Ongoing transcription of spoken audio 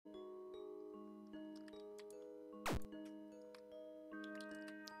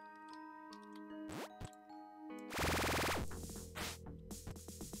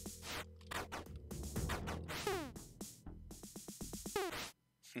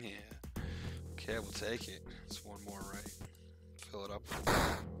Yeah. Okay, we'll take it. It's one more, right? Fill it up.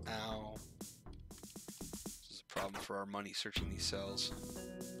 Ow. This is a problem for our money searching these cells.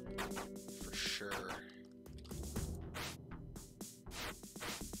 For sure.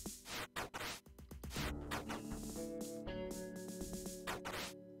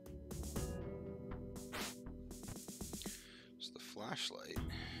 It's the flashlight.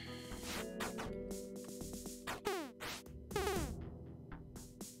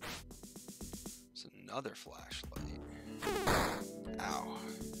 It's another flashlight. Ow.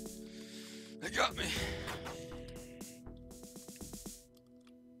 They got me.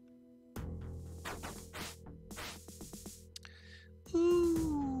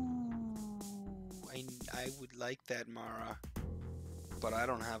 Ooh. I would like that, Mara. But I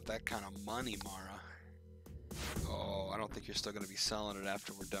don't have that kind of money, Mara. Oh, I don't think you're still going to be selling it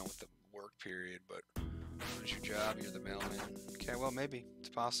after we're done with the work period, but what is your job? You're the mailman. Okay, well, maybe. It's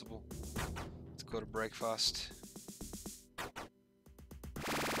possible. Let's go to breakfast.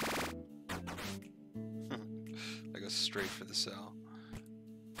 I go straight for the cell.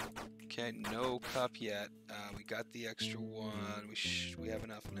 Okay, no cup yet. We got the extra one. We have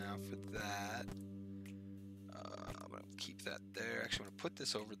enough now for that. I'm gonna keep that there. Actually, I'm gonna put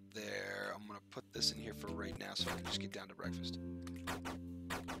this over there. I'm gonna put this in here for right now, so I can just get down to breakfast.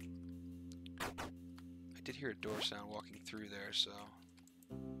 I did hear a door sound walking through there, so.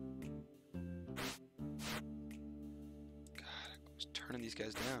 God, I was turning these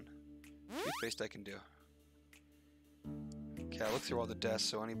guys down. Toothpaste I can do. Okay, I look through all the desks,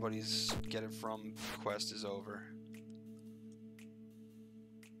 so anybody's get it from quest is over.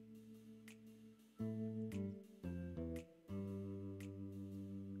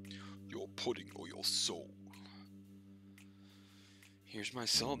 Your pudding or your soul. Here's my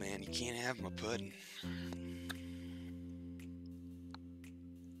soul, man. You can't have my pudding.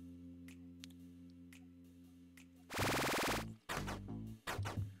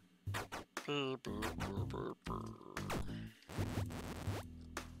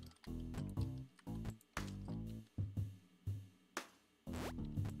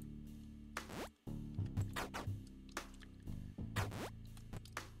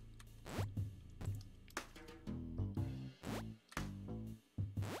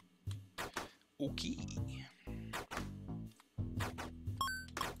 Okay.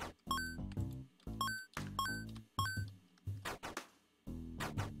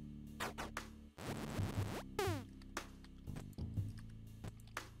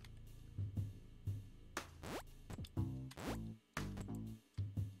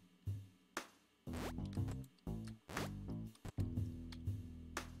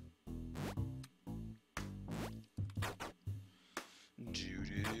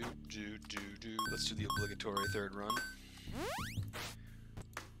 Let's do the obligatory third run.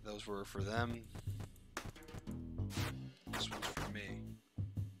 Those were for them. This one's for me.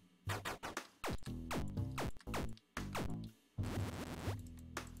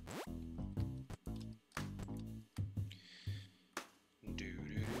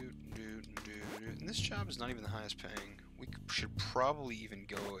 And this job is not even the highest paying. We should probably even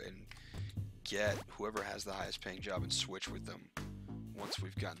go and get whoever has the highest paying job and switch with them once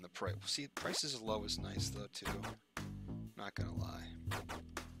we've gotten the price. See, prices low is nice though too. Not gonna lie.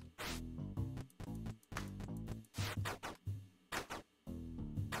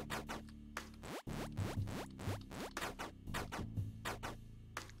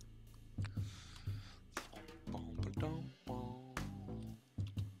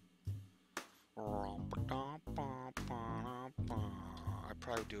 I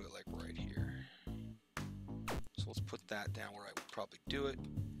probably do it like right here. So let's put that down where I would probably do it.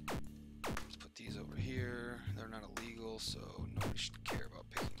 Let's put these over here. They're not illegal, so nobody should care about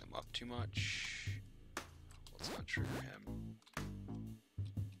picking them up too much. Let's not trigger him.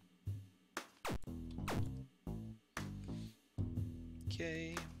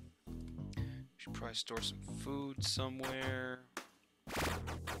 Okay. Should probably store some food somewhere.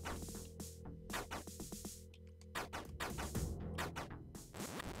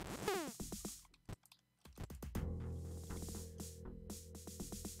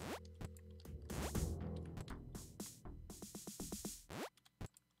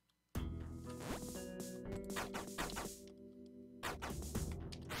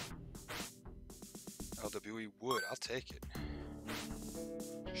 LWE wood, I'll take it.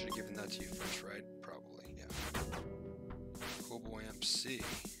 Should have given that to you first, right? Probably, yeah. Cool boy MC.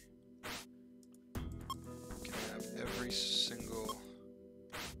 Can I have every single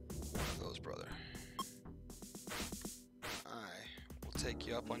one of those, brother? I will take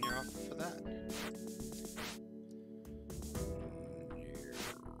you up on your offer for that.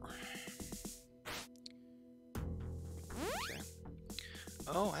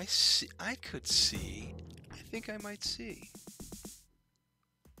 Oh, I see. I could see. I think I might see.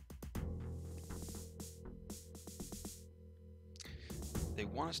 They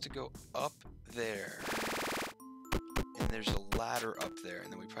want us to go up there. And there's a ladder up there.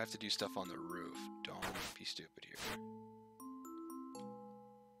 And then we probably have to do stuff on the roof. Don't be stupid here.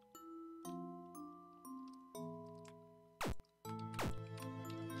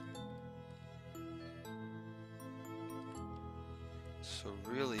 So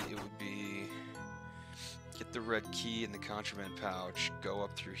really it would be get the red key in the contraband pouch, go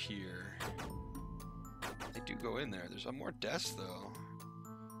up through here. They do go in there. There's some more desks though.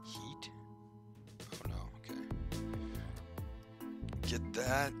 Heat? Oh no, okay. Get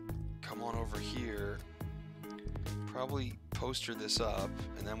that, come on over here. Probably poster this up,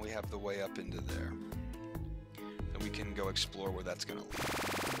 and then we have the way up into there. Then we can go explore where that's gonna lead.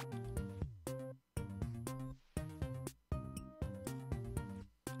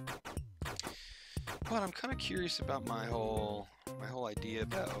 But I'm kind of curious about my whole idea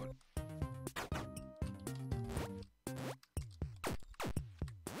about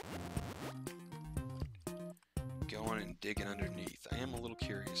going and digging underneath. I am a little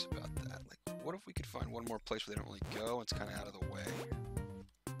curious about that. Like, what if we could find one more place where they don't really go? It's kind of out of the way.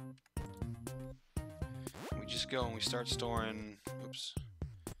 And we just go and we start storing. Oops.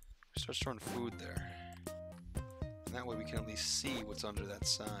 We start storing food there, and that way we can at least see what's under that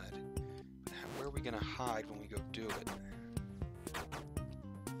side. Where are we gonna hide when we go do it?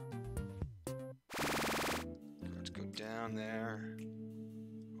 Let's go down there,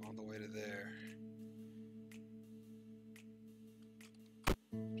 all the way to there.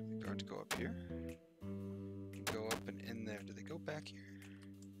 Do the guards go up here? Go up and in there. Do they go back here?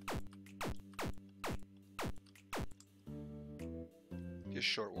 Just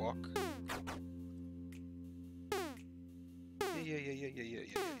short walk. Yeah.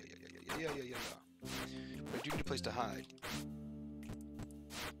 But I do need a place to hide.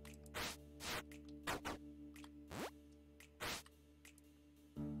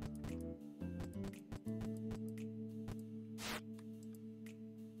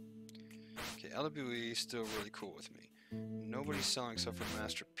 Okay, LWE is still really cool with me. Nobody's selling stuff for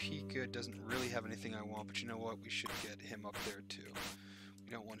Master Pika. Doesn't really have anything I want, but you know what? We should get him up there too.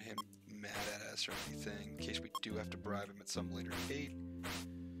 We don't want him mad at us or anything, in case we do have to bribe him at some later date.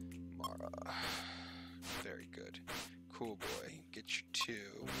 Mara. Very good. Cool boy. Get you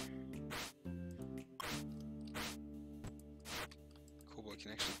two. Cool boy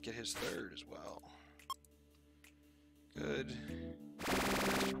can actually get his third as well. Good.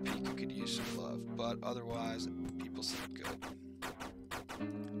 Master Pika could use some love, but otherwise, people seem good.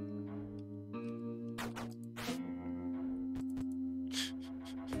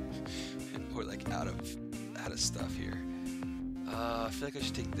 We're like out of stuff here. I feel like I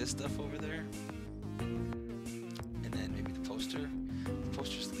should take this stuff over there. And then maybe the poster. The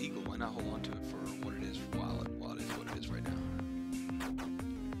poster's legal. Why not hold on to it for what it is while it is what it is right now?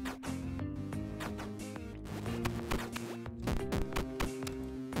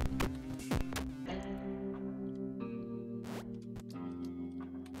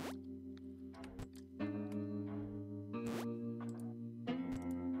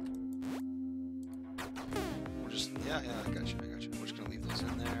 Yeah, I got you. We're just gonna leave those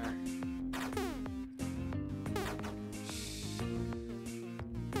in there.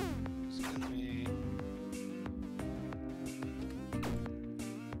 Excuse me.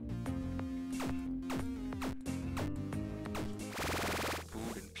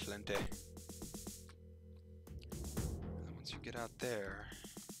 Food in plenty. And then once you get out there,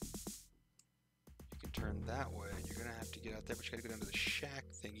 you can turn that way. You're gonna have to get out there, but you gotta go down to the shack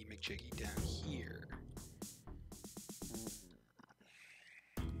thingy, McJiggy down here.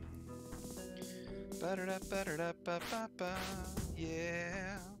 Ba-da-da-ba-da-da-ba-ba-ba,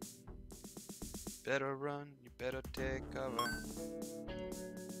 yeah. Better run, you better take cover.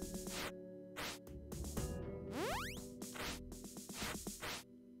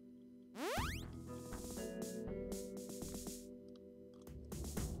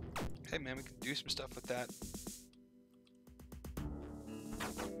 Hey man, we can do some stuff with that.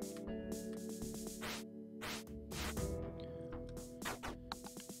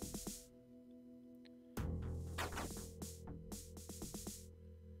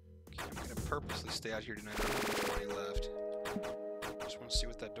 Purposely stay out here tonight. I don't know how much money left. Just want to see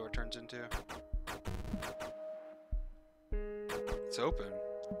what that door turns into. It's open.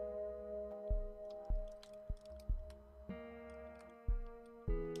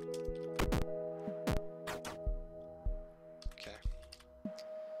 Okay.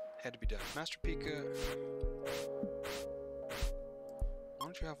 Had to be done. Master Pika.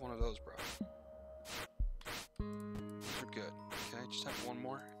 you have one of those, bro? We're good. Okay, just have one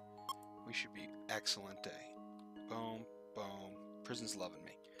more. We should be excellent day. Boom, boom. Prison's loving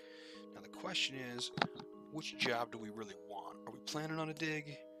me. Now the question is, which job do we really want? Are we planning on a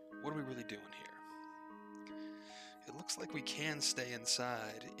dig? What are we really doing here? It looks like we can stay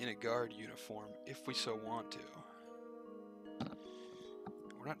inside in a guard uniform if we so want to.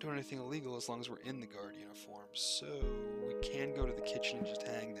 We're not doing anything illegal as long as we're in the guard uniform, so we can go to the kitchen and just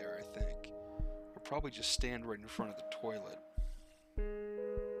hang there, I think. Or probably just stand right in front of the toilet.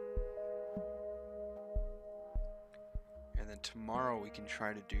 And then tomorrow we can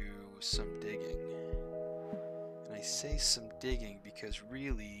try to do some digging. And I say some digging because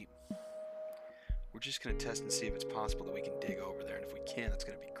really, we're just going to test and see if it's possible that we can dig over there. And if we can, that's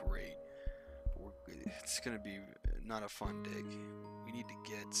going to be great. But it's going to be not a fun dig. We need to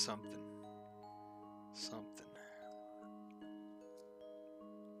get something.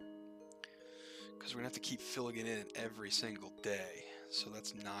 Because we're going to have to keep filling it in every single day. So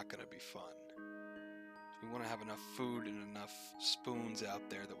that's not going to be fun. We want to have enough food and enough spoons out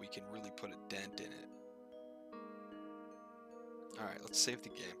there that we can really put a dent in it. Alright, let's save the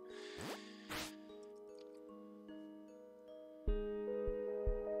game.